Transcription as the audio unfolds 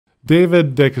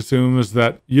David Dick assumes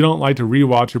that you don't like to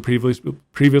rewatch your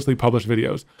previously published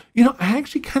videos. You know, I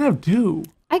actually kind of do.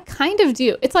 I kind of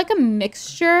do. It's like a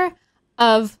mixture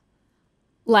of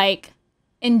like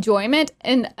enjoyment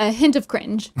and a hint of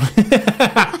cringe.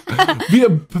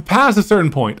 Past a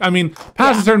certain point. I mean,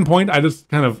 past a certain point, I just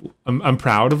kind of, I'm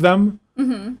proud of them.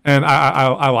 And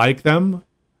I like them.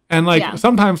 And like,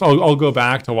 sometimes I'll go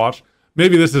back to watch,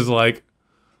 maybe this is like,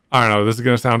 I don't know, this is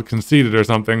going to sound conceited or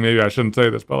something. Maybe I shouldn't say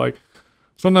this, but like,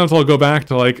 sometimes I'll go back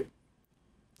to like,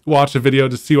 watch a video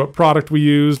to see what product we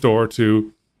used or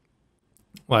to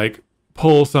like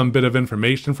pull some bit of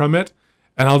information from it.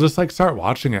 And I'll just like start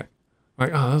watching it.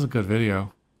 Like, oh, that was a good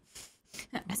video.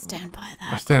 I stand by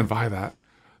that. I stand by that.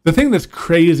 The thing that's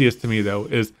craziest to me though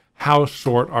is how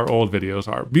short our old videos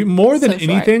are. More than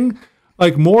anything,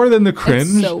 like more than the cringe.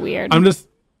 It's so weird. I'm just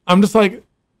like,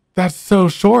 that's so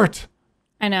short.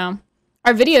 I know.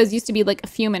 Our videos used to be like a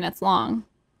few minutes long.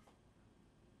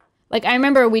 Like I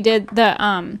remember we did the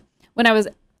when I was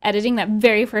editing that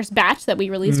very first batch that we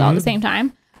released all at the same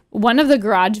time. One of the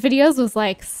garage videos was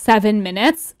like 7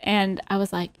 minutes, and I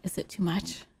was like, "Is it too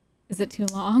much? Is it too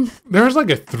long?" There was like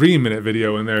a 3-minute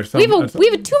video in there. We have a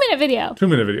 2-minute video.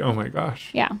 2-minute video. Oh my gosh.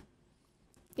 Yeah.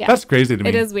 That's crazy to me.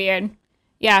 It is weird.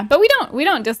 Yeah, but we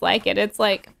don't dislike it. It's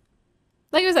like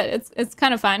I said, it's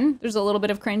kind of fun. There's a little bit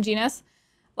of cringiness.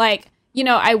 Like, you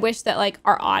know, I wish that like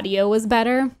our audio was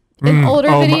better in older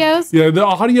videos. Yeah, the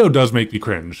audio does make me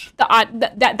cringe.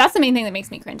 That's the main thing that makes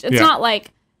me cringe. It's not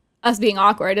like us being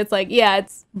awkward. It's like, yeah,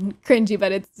 it's cringy,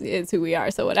 but it's who we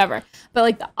are, so whatever. But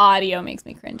like the audio makes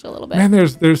me cringe a little bit. Man,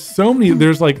 there's so many.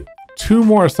 There's like 2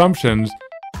 more assumptions